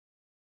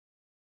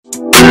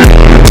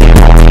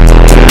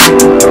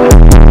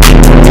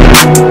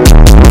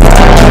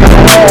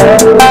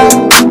It's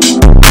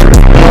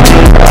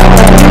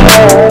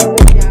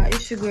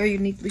your girl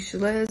Uniquely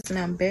Shalez, and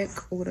I'm back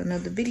with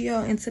another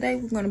video. And today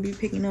we're gonna be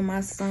picking up my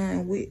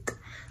son Wick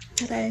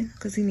today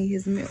because he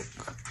needs his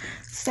milk.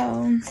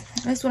 So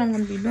that's what I'm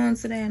gonna be doing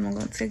today, and I'm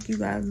gonna take you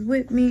guys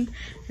with me.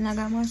 And I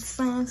got my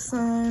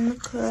son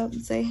look up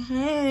and say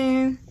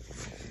hey.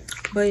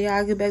 But yeah,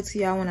 I'll get back to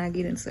y'all when I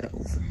get into the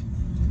Uber.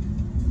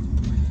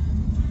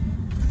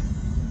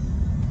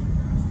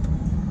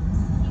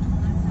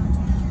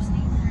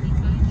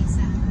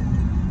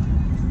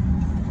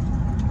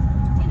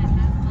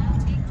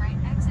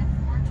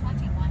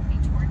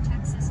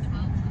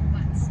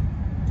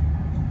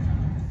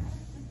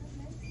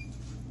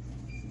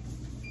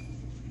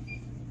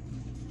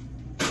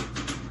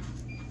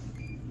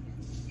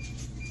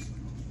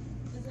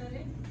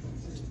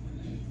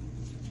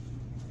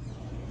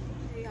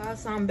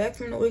 So I'm back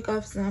from the week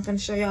off, and I'm gonna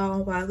show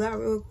y'all what I got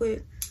real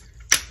quick.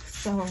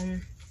 So hold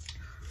on.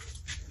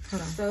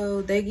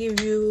 So they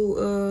give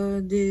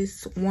you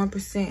this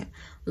 1%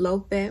 low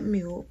fat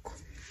milk,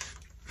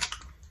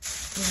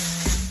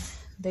 and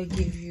they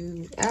give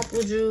you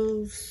apple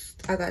juice.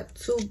 I got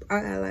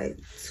like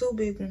two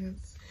big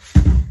ones.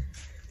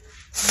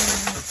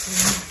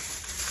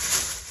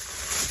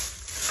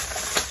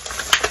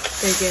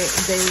 They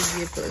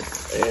give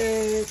us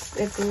eggs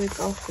at the week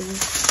off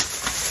food.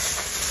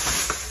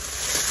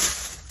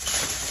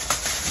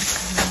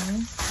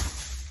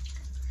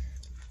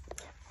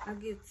 I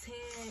get 10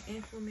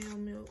 Enfamil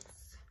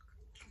milks,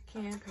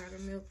 canned powder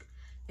milk,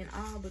 and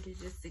all, but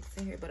it's just 6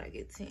 in here, but I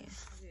get 10. I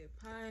get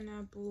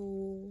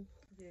pineapple,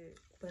 I get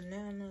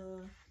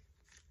banana,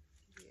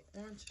 I get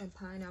orange and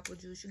pineapple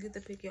juice. You get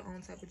to pick your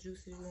own type of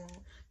juices you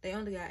want. They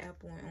only got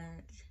apple and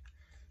orange.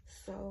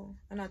 So,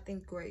 and I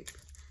think grape.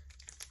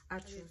 I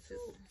choose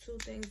two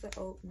things of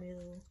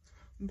oatmeal.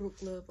 Brooke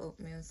love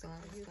oatmeal, so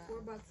I get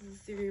 4 boxes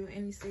of cereal.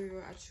 Any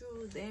cereal I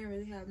choose. They ain't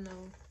really have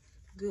no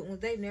good ones.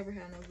 They've never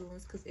had no good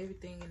ones because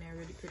everything in there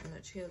really pretty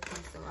much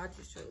healthy, so I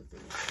just chose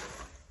these.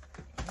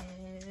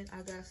 And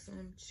I got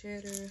some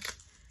cheddar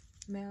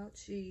melt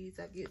cheese.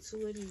 I get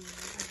 2 of these.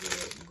 I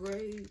get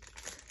grape,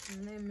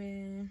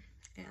 lemon,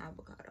 and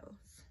avocados.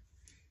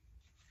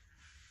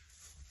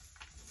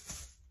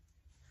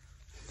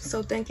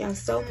 So thank y'all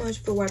so much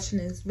for watching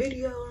this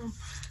video.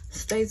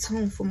 Stay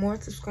tuned for more.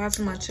 Subscribe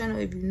to my channel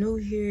if you're new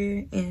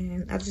here.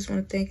 And I just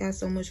want to thank y'all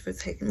so much for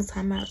taking the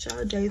time out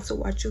y'all day to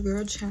watch your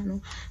girl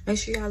channel. Make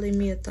sure y'all leave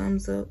me a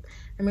thumbs up.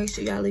 And make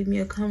sure y'all leave me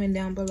a comment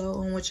down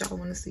below on what y'all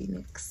want to see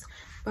next.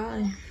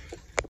 Bye.